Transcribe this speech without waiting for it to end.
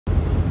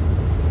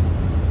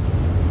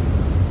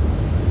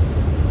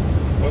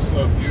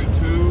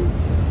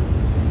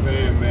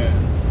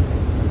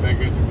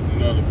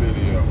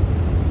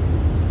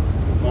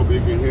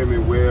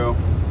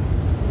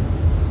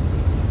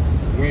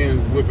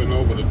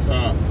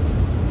top,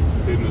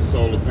 hitting the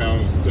solar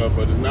panels and stuff,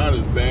 but it's not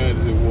as bad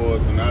as it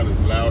was and not as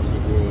loud as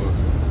it was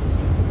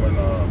when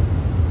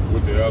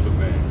with the other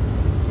van.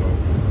 So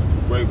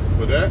grateful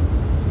for that.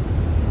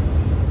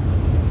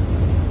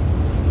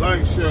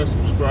 Like, share,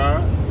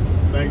 subscribe.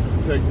 Thank you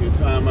for taking your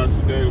time out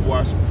today to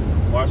watch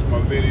my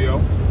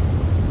video.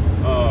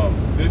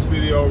 This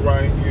video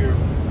right here,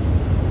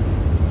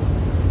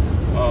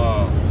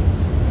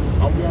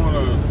 I want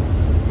to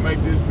make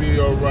this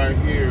video right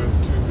here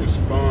to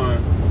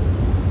respond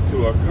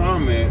to a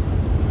comment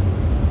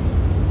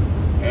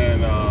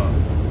in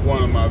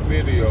one of my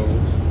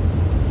videos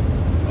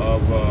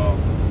of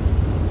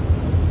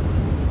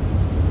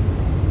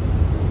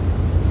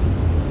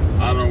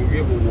I don't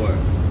give a what.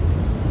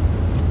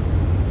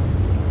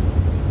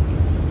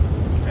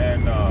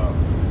 And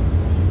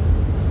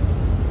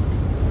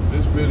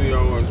this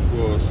video is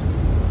for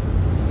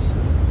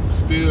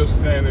Still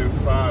Standing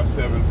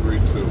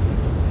 5732.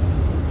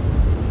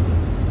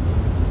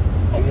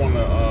 I want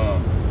to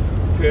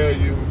tell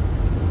you,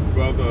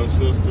 brother or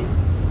sister,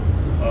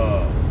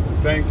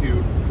 thank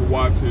you for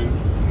watching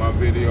my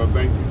video.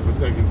 Thank you for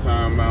taking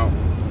time out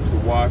to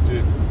watch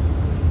it.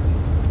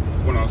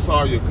 When I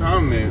saw your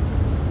comment,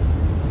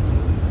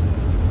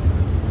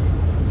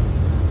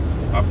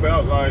 I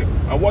felt like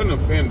I wasn't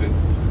offended.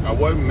 I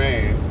wasn't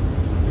mad.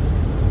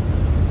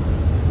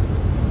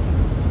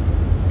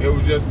 It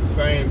was just the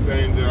same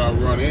thing that I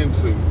run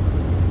into.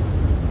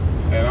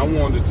 And I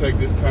wanted to take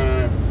this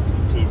time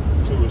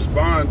to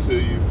respond to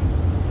you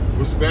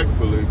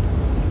respectfully,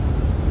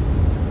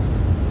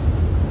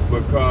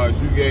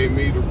 because you gave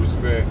me the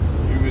respect.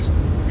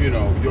 You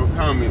know, your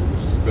comment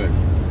was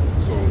respectful.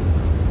 So,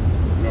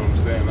 you know what I'm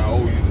saying? I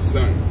owe you the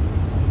same.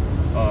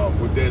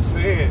 With that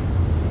said,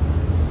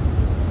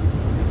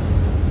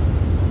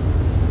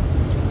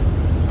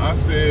 I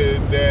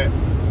said that,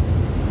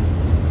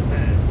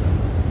 man,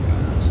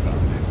 I'll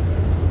stop next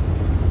time.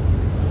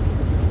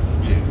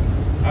 Yeah,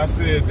 I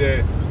said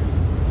that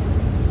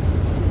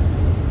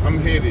I'm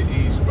headed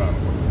east, by the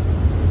way.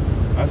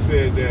 I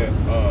said that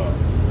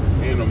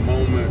in a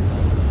moment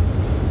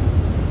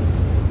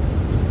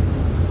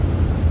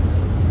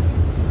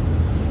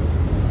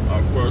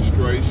of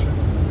frustration,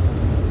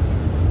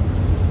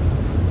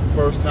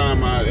 first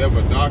time I'd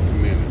ever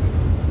documented it.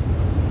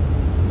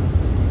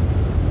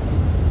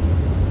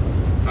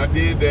 I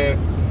did that,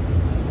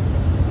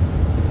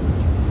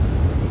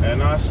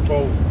 and I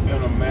spoke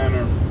in a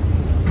manner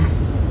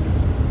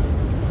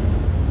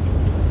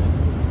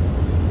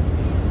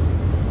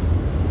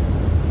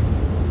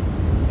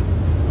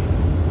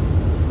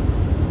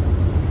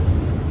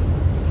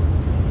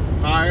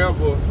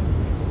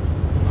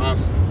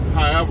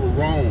however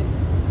wrong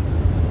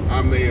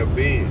I may have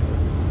been.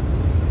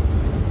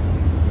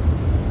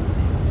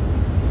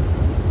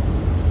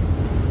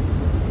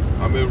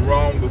 I've been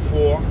wrong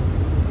before,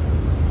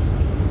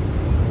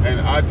 and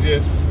I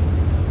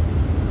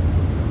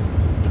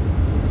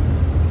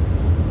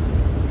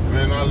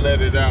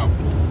let it out.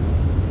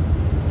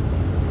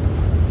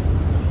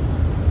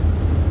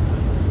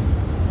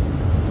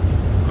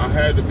 I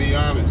had to be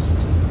honest.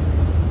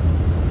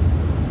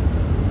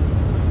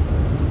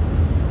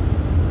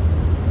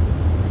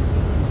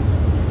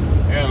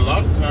 And a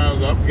lot of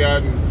times I've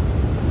gotten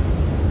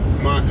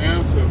my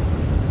answer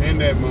in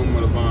that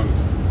moment of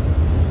honesty.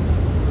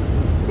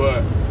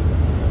 But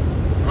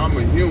I'm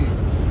a human.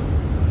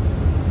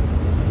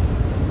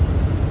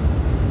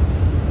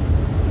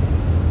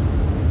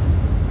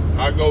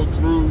 I go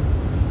through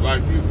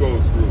like you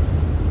go through.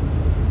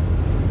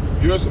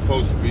 You're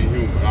supposed to be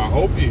human. I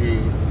hope you're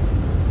human.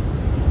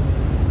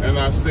 And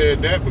I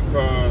said that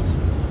because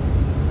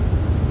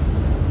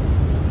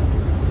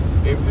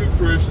if you're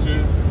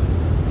Christian,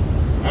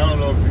 I don't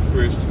know if you're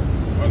Christian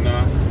or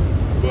not,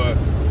 but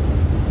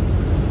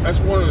that's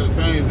one of the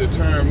things that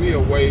turned me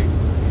away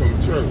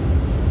from church.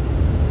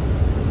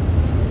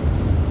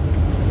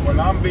 When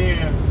I'm being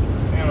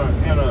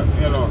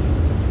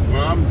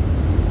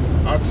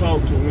I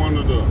talk to one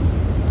of the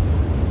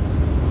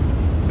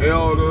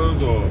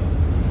elders, or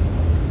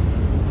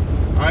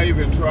I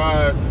even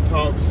tried to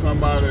talk to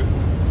somebody,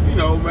 you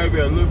know, maybe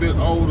a little bit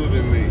older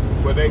than me,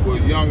 but they were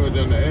younger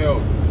than the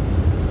elders.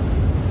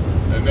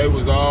 And they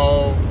was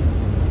all,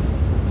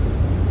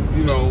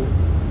 you know,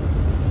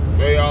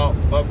 they all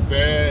up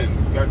there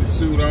and got the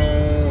suit on,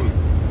 and,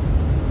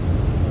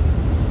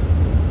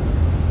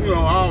 you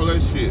know, all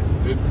that shit,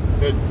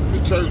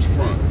 the church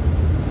front.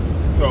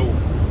 So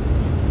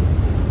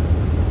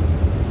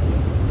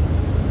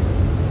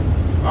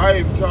I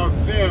even talked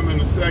to them in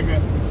a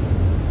second,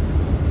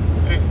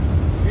 and,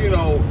 you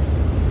know,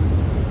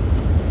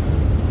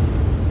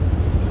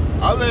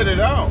 I let it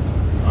out.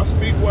 I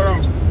speak what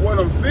I'm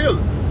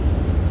feeling.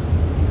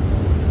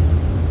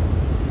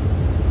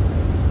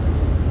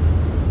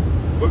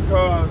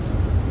 Because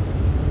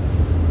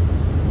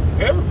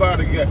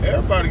everybody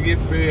get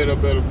fed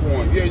up at a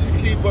point. Yeah, you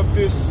keep up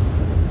this,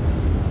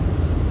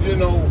 you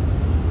know,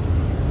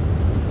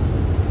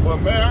 but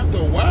man, after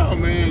a while,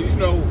 man, you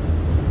know,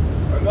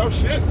 enough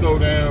shit go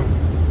down,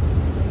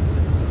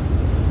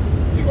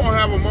 you're gonna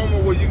have a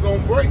moment where you're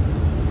gonna break.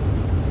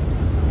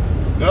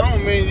 That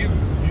don't mean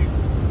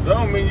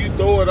you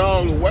throw it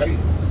all away,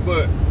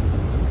 but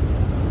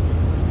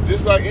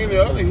just like any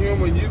other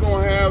human, you're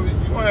gonna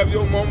have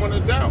your moment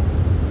of doubt.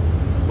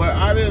 But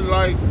I didn't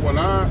like when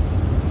I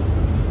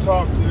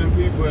talked to them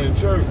people in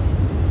church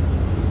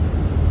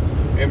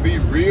and be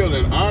real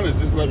and honest,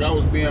 just like I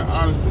was being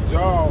honest with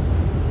y'all.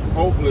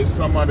 Hopefully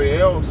somebody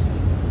else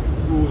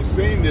who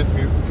seen this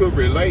could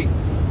relate.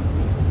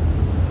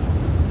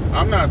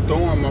 I'm not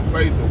throwing my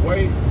faith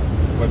away,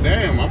 but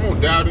damn, I'm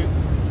gonna doubt it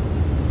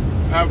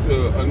after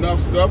enough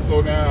stuff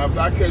go down. After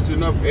I catch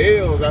enough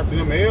L's, after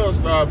them L's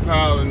start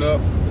piling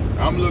up,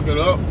 I'm looking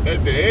up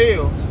at the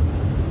L's,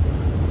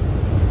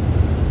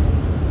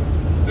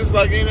 just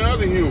like any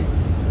other human.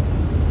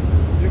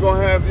 You're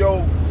gonna have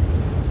your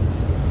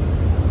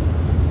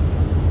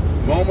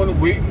moment of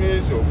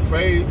weakness, your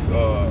faith,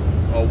 or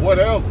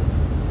whatever.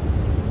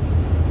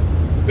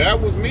 That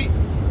was me.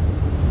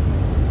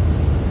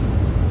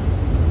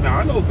 Now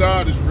I know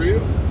God is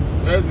real.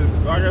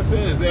 Like I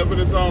said, there's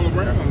evidence all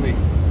around me.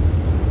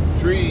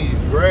 Trees,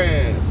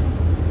 grass,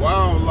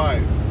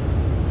 wildlife.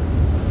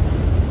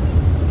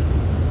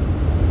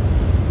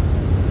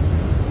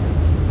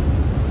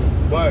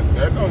 But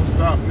that don't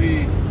stop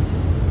me,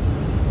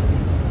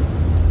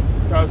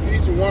 because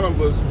each one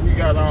of us, we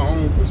got our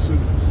own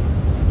pursuits.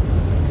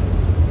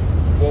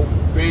 What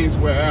things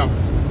we're after.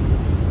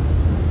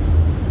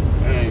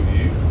 And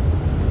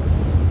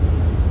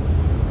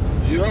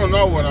you don't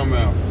know what I'm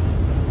after.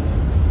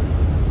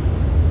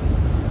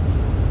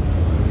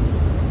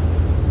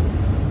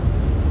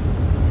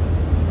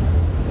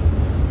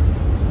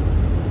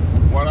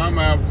 What I'm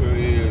after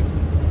is,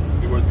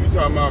 what you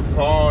talking about,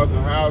 cars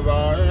and houses,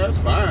 all that, that's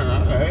fine.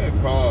 I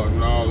had cars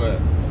and all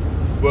that.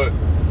 But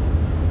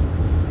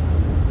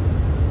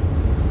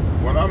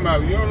what I'm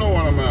after, you don't know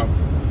what I'm after.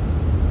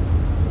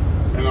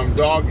 And I'm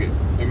dogged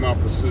in my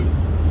pursuit.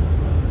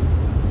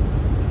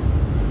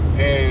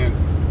 And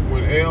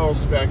when L's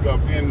stack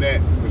up in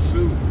that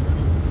pursuit,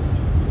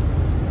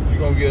 you're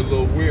going to get a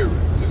little weary,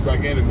 just like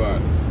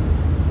anybody.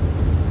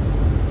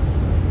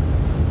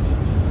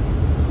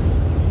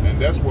 And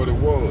that's what it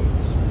was.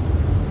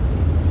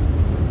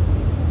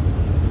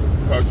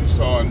 Because you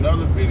saw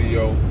another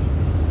video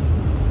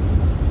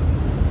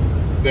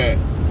that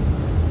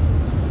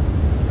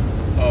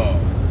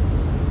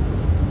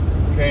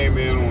came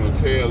in on the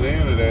tail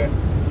end of that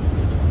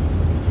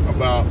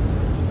about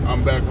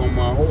I'm back on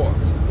my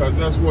horse, because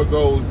that's what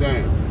goes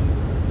down.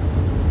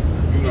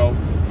 You know,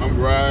 I'm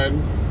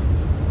riding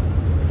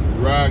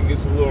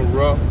gets a little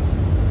rough,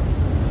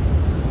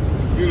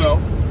 you know,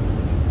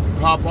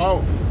 hop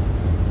off,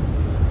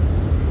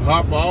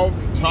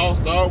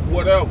 tossed off,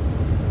 whatever.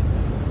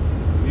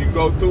 You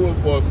go through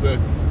it for a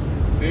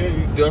second, then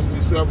you dust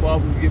yourself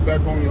off and get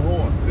back on your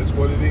horse. That's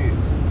what it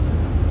is.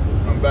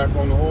 I'm back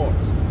on the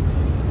horse.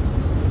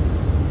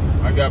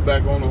 I got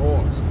back on the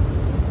horse.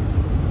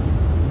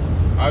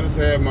 I just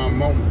had my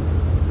moment,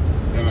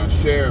 and I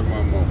shared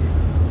my moment.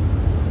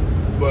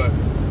 But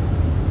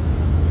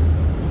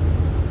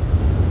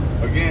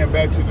again,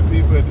 back to the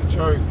people at the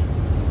church,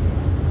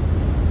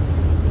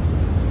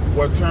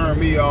 what turned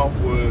me off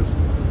was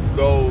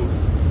those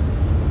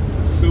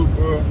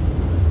super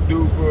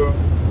duper,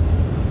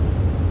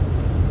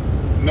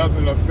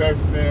 nothing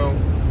affects them,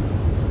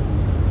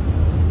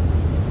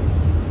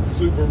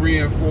 super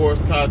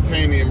reinforced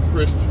titanium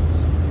Christians.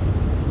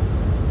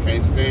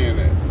 Can't stand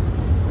that.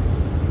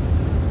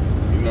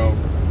 You know,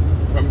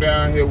 come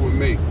down here with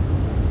me.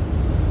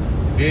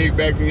 Dig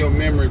back in your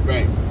memory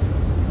banks.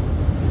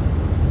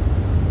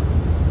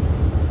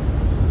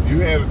 You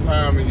had a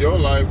time in your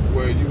life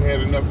where you had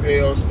enough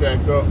L's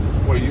stack up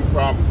where you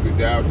probably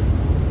doubted.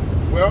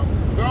 Well,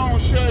 go on,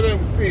 share that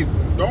with people.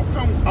 Don't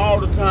come all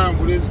the time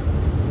with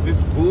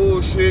this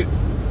bullshit.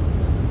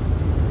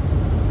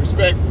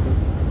 Respectfully.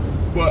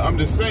 But I'm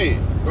just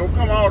saying, don't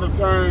come all the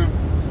time.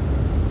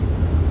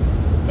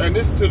 And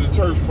this is to the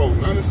church folk,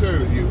 not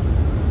necessarily you.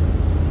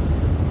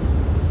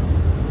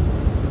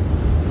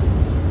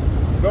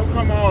 Don't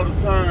come all the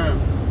time.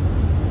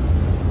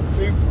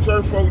 See,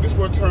 church folk, this is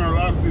what turned a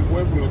lot of people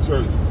away from the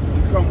church.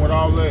 You come with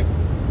all that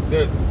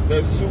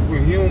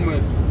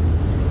superhuman,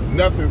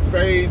 nothing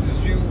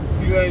phases you.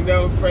 You ain't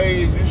never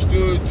phased. You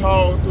stood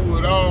tall through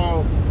it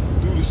all,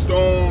 through the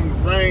storm, the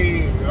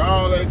rain, and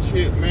all that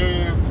shit,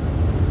 man.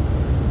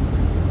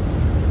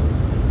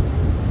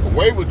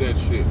 Away with that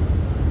shit.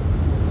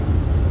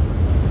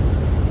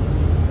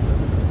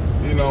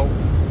 You know,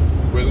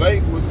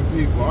 relate with some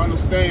people.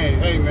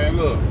 Understand, hey man,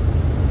 look,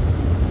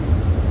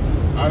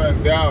 I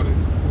done doubted.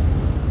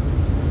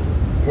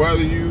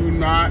 Whether you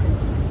not,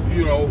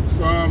 you know,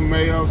 some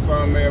may have,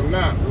 some may have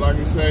not. But like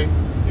you say,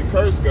 you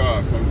curse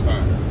God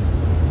sometimes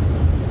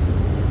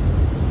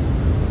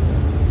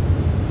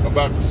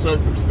about the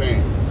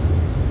circumstance,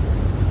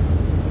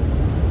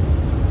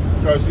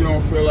 because you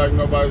don't feel like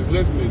nobody's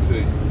listening to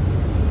you.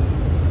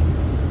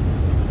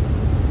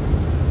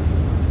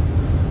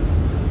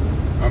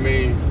 I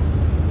mean,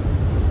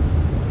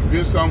 if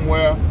you're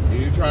somewhere and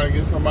you're trying to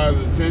get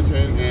somebody's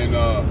attention and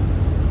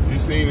you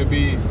seem to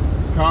be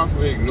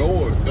constantly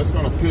ignored, that's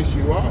gonna piss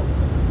you off.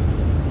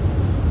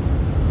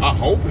 I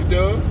hope it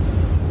does.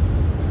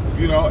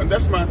 You know, and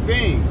that's my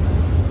thing.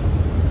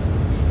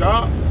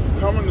 Stop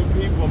coming to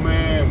people,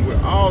 man,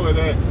 with all of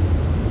that.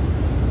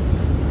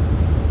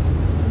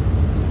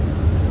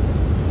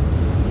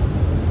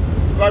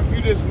 Like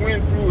you just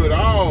went through it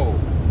all.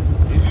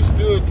 And you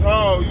stood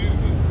tall, you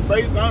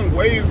faith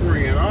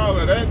unwavering and all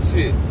of that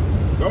shit.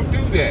 Don't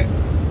do that.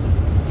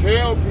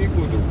 Tell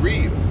people the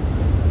real.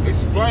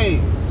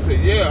 Explain. Say,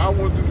 yeah, I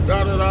went through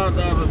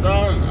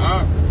da-da-da-da-da-da,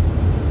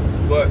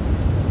 and but,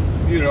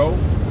 you know,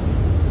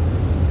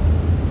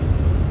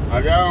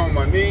 I got on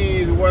my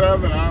knees or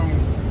whatever, and I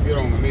don't get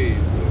on my knees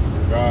because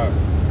God,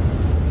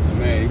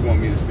 man, He want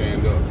me to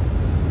stand up.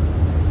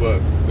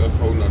 But that's a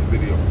whole nother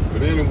video.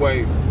 But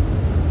anyway,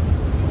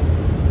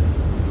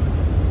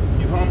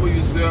 you humble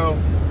yourself,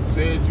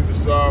 said you were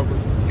sorry,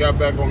 got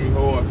back on your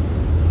horse.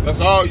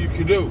 That's all you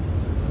can do.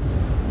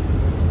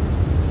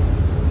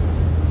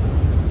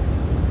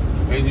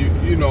 And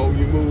you know,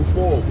 you move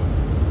forward.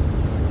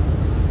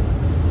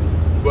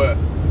 But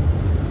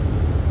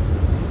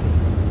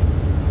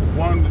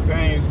one of the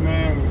things,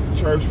 man, with the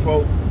church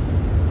folk,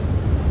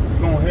 you're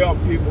gonna help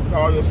people,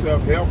 call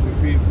yourself helping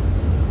people.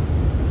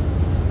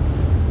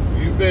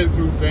 You've been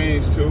through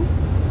things too.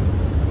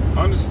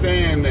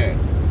 Understand that.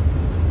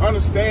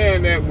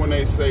 Understand that when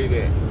they say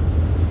that.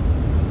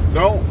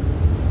 Don't,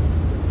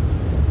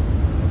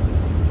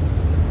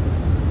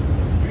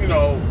 you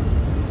know,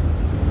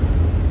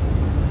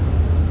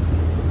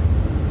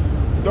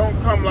 don't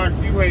come like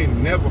you ain't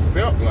never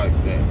felt like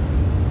that.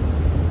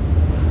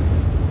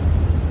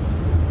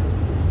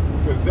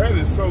 Because that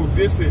is so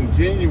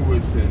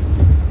disingenuous, and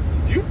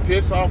you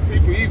piss off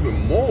people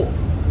even more.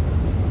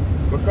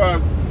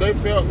 Because they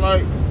felt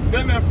like,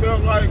 then they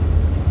felt like,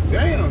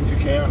 damn, you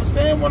can't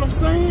understand what I'm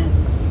saying?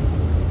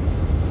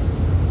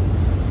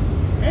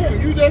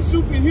 Damn, you that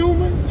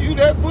superhuman? You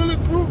that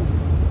bulletproof?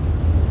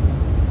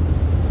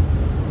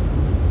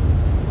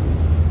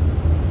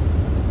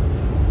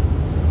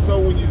 So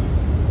when you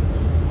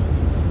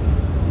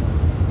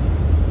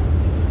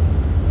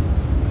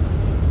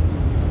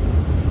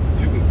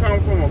can come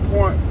from a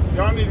point,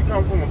 y'all need to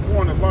come from a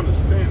point of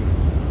understanding.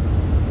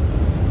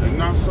 And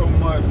not so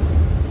much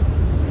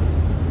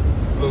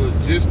the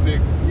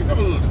logistics. We know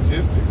the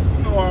logistics. We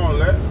know all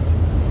that.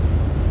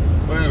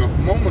 But in a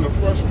moment of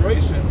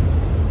frustration,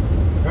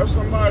 have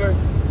somebody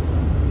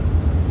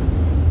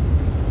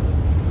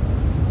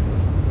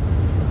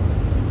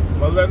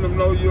but letting them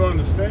know you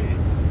understand.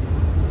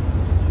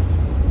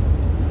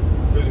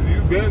 Because if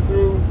you've been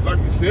through, like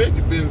you said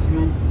you've been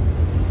through,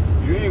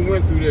 you ain't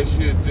went through that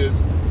shit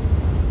just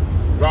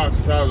rock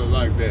solid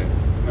like that.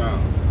 Nah,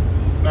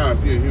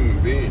 if you're a human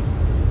being.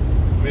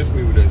 Miss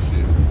me with that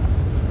shit.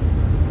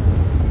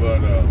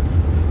 But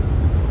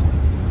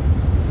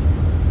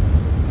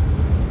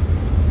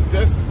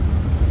just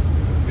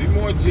be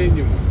more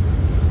genuine.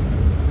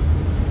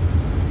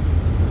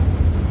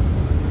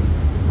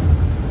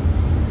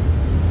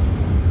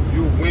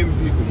 You'll win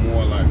people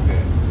more like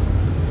that.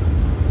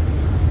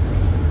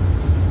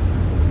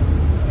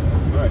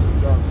 That's nice for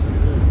y'all to see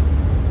that.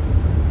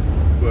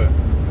 But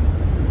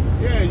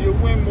yeah, you'll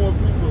win more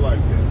people like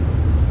that.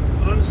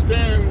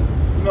 Understand,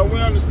 you know, we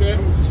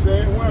understand what you're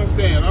saying. We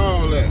understand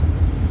all that.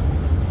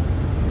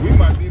 We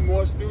might be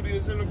more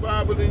studious in the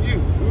Bible than you.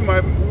 We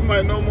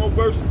might know more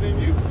verses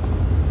than you.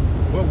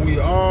 But we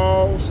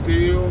all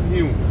still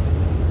human.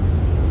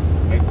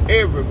 And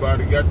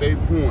everybody got their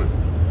point.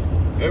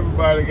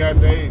 Everybody got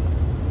their,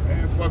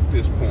 man, fuck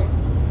this point.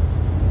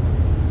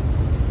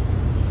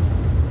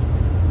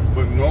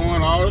 But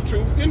knowing all the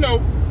truth, you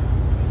know,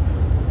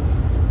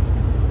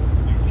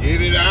 you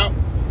get it out.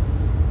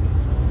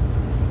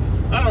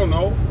 I don't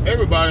know.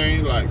 Everybody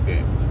ain't like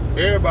that.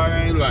 Everybody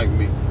ain't like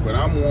me. But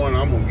I'm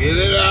gonna get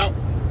it out.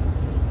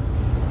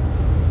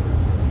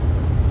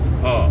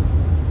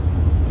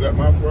 Let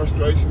my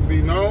frustration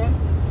be known.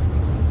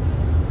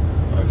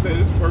 Like I said,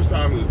 this is the first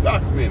time it was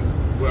documented.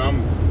 But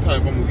I'm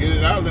gonna get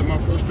it out, let my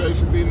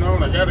frustration be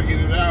known. I gotta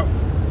get it out. I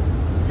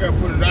gotta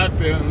put it out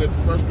there and let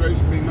the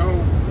frustration be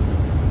known.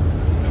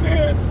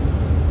 And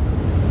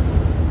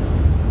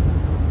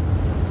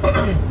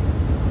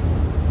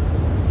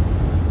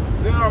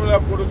then I'm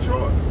left with a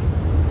choice.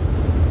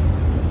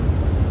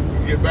 You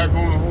can get back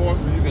on the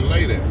horse and you can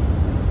lay there.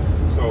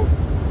 So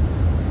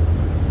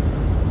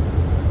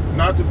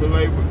not to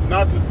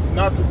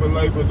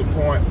belabor the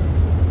point.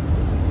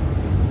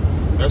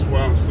 That's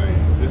what I'm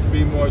saying. Just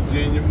be more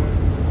genuine.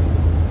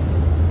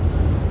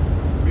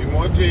 Be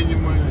more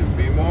genuine and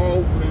be more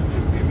open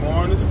and be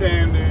more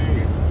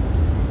understanding.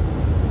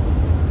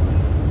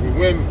 You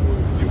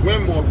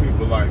win more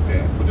people like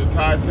that. But the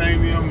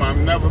titanium,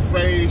 I'm never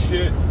phased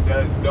shit,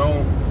 that's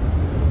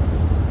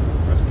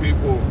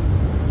people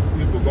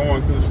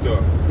going through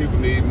stuff. People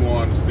need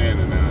more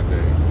understanding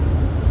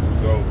nowadays.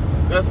 So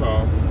that's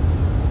all.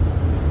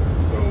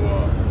 So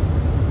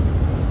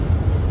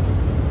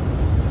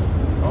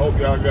I hope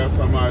y'all got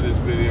something out of this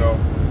video.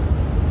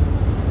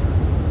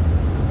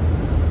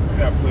 I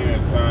got plenty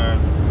of time.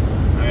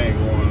 I ain't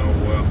going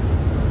nowhere.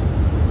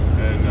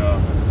 And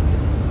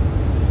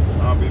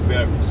I'll be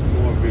back with some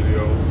more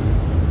videos.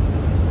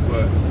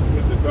 But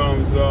hit the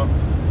thumbs up.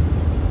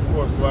 Of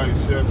course, like,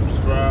 share,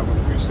 subscribe. I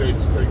appreciate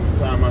you taking the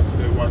time out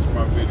today watching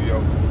my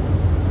video.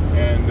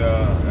 And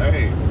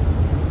hey,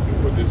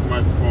 put this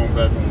microphone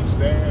back on the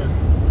stand.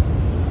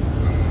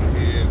 I'm gonna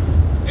head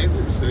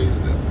exit stage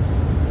left.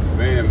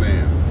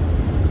 Man.